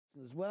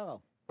as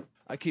well.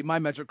 I keep my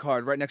Metro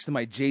card right next to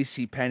my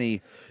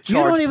JCPenney charge You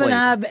don't even plate.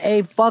 have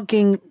a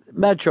fucking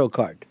Metro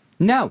card.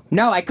 No,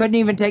 I couldn't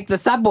even take the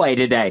subway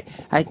today.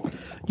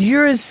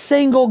 You're a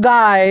single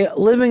guy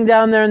living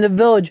down there in the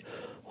village.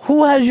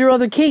 Who has your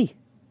other key?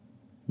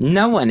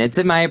 No one. It's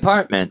in my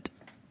apartment.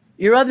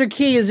 Your other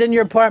key is in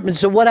your apartment,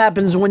 so what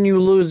happens when you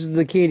lose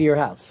the key to your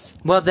house?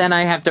 Well, then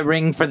I have to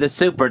ring for the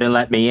super to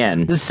let me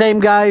in. The same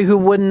guy who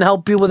wouldn't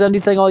help you with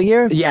anything all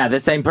year? Yeah,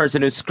 the same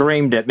person who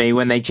screamed at me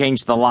when they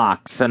changed the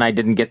locks and I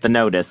didn't get the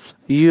notice.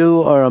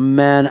 You are a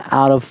man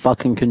out of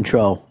fucking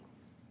control.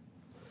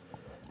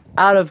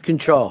 Out of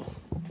control.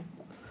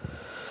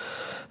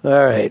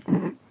 All right.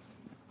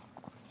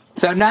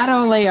 So not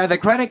only are the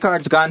credit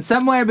cards gone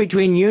somewhere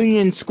between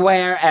Union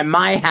Square and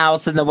my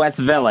house in the West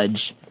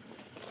Village,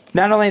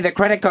 not only the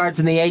credit cards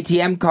and the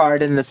ATM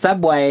card and the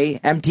Subway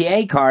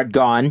MTA card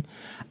gone,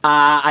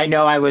 I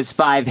know I was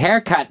 5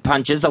 haircut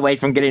punches away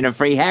from getting a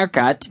free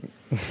haircut.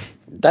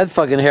 That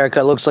fucking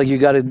haircut looks like you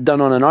got it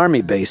done on an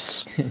army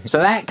base. So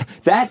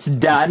that's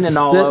done and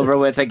all over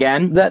with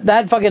again.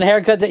 That fucking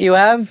haircut that you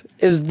have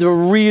is the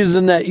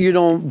reason that you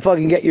don't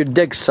fucking get your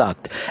dick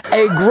sucked.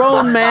 A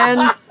grown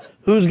man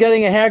who's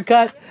getting a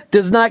haircut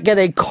does not get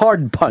a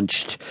card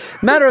punched.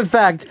 Matter of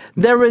fact,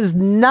 there is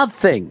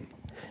nothing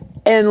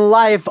in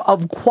life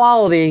of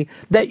quality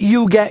that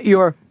you get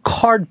your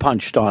card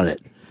punched on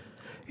it.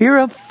 You're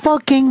a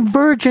fucking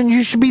virgin.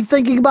 You should be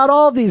thinking about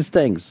all these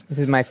things. This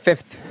is my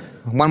 5th.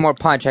 One more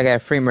punch, I got a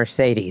free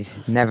Mercedes.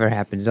 Never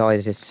happens.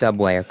 Always just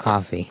Subway or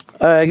coffee.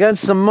 I got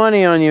some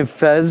money on you,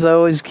 Fez. I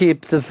always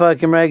keep the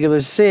fucking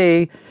regular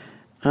C.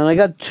 And I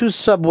got 2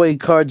 Subway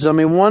cards on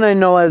me. One I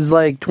know has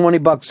like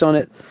 $20 on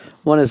it.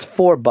 One is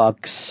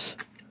 $4.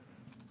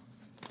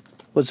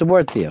 What's it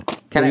worth to you?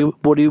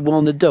 What are you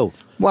willing to do?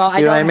 Well,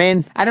 you know what I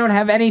mean? I don't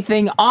have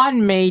anything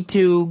on me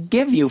to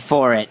give you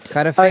for it.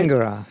 Cut a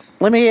finger off.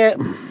 Let me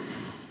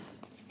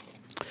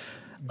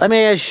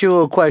ask you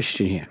a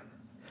question here.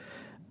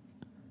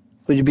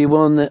 Would you be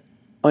willing to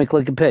oink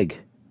like a pig?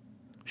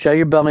 Show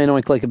your belly and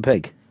oink like a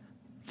pig.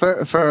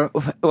 For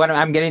when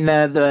I'm getting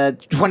the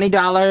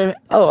 $20.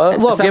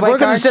 Look, Subway if we're going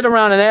card? to sit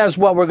around and ask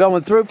what we're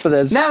going through for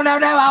this. No,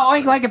 I'll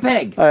oink like a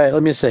pig. All right,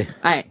 let me see.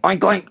 All right, oink,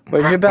 oink.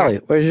 Where's your belly?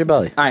 Where's your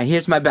belly? All right,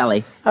 here's my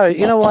belly. All right,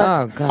 you know what?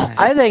 Oh, God.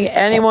 I think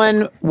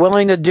anyone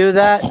willing to do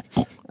that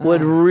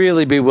would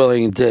really be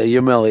willing to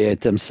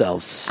humiliate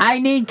themselves. I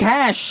need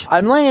cash.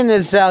 I'm laying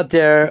this out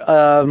there.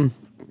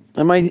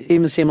 It might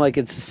even seem like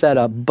it's a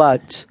setup,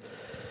 but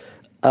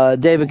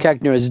David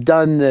Koechner has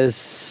done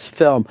this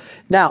film.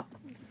 Now,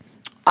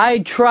 I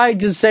tried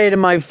to say to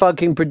my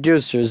fucking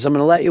producers, I'm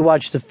going to let you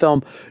watch the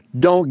film.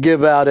 Don't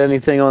give out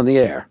anything on the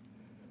air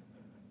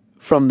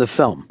from the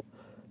film.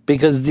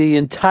 Because the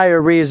entire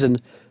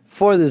reason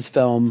for this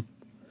film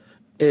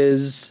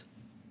is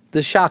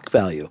the shock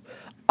value.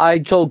 I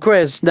told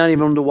Chris not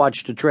even to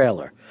watch the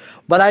trailer.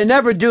 But I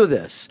never do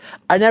this.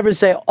 I never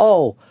say,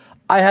 oh,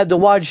 I had to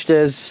watch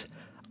this.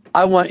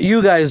 I want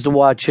you guys to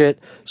watch it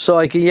so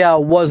I can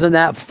yell, wasn't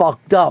that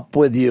fucked up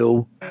with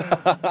you?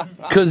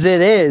 Because it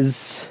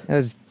is.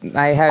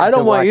 I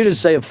don't want you to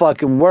say a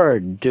fucking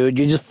word, dude.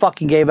 You just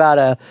fucking gave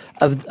out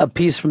a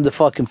piece from the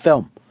fucking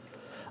film.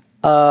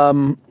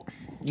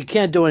 You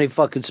can't do any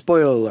fucking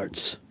spoiler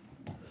alerts.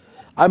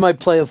 I might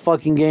play a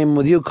fucking game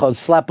with you called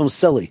Slap 'em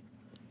Silly.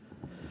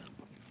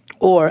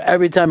 Or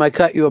every time I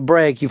cut you a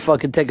break, you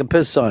fucking take a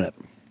piss on it.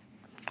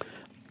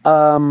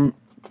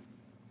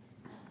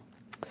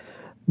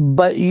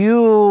 But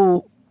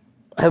you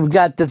have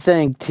got to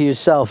think to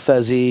yourself,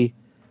 Fezzy,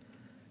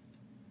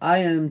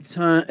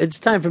 it's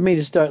time for me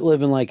to start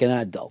living like an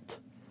adult.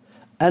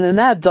 And an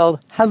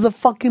adult has a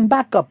fucking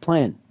backup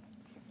plan.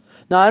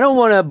 Now, I don't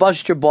want to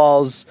bust your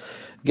balls,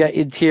 get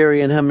you teary,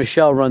 and have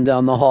Michelle run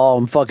down the hall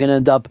and fucking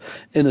end up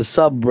in a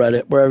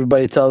subreddit where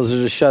everybody tells her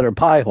to shut her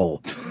pie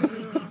hole.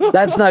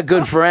 That's not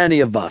good for any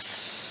of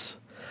us.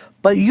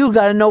 But you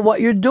got to know what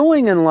you're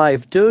doing in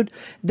life, dude.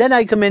 Then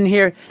I come in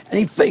here and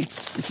he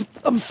fakes.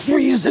 I'm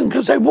freezing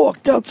because I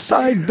walked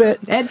outside,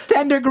 bit. It's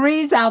 10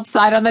 degrees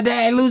outside on the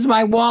day I lose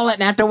my wallet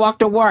and have to walk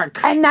to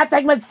work. And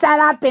nothing was set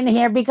up in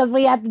here because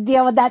we had to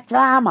deal with that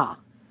drama.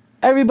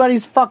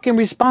 Everybody's fucking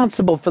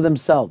responsible for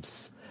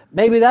themselves.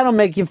 Maybe that'll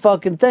make you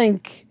fucking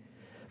think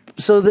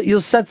so that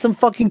you'll set some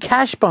fucking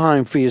cash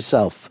behind for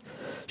yourself.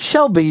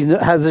 Shelby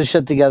has this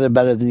shit together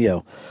better than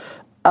you.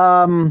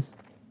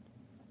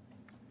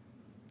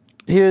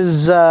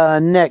 Here's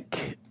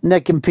Nick.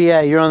 Nick in PA.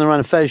 You're on the Ron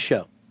and Fez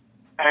show.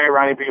 Hey,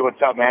 Ronnie B.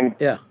 What's up, man?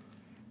 Yeah.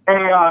 Hey,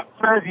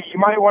 Fezzy, you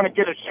might want to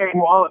get a chain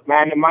wallet,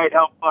 man. It might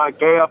help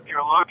gay up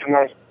your look, and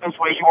this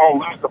way you won't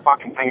lose the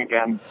fucking thing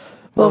again.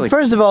 Well,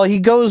 first of all, he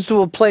goes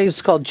to a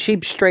place called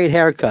Cheap Straight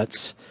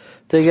Haircuts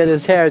to get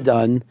his hair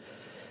done.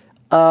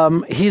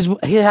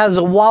 He has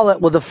a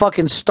wallet with a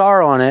fucking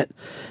star on it,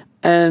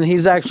 and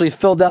he's actually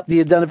filled out the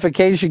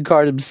identification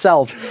card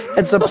himself.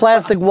 It's a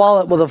plastic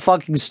wallet with a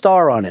fucking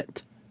star on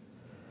it.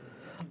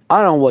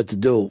 I don't know what to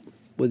do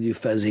with you,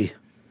 Fezzy.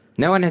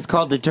 No one has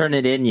called to turn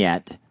it in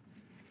yet.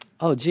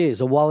 Oh,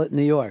 geez, a wallet in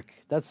New York.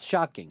 That's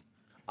shocking.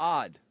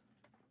 Odd.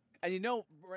 And you know,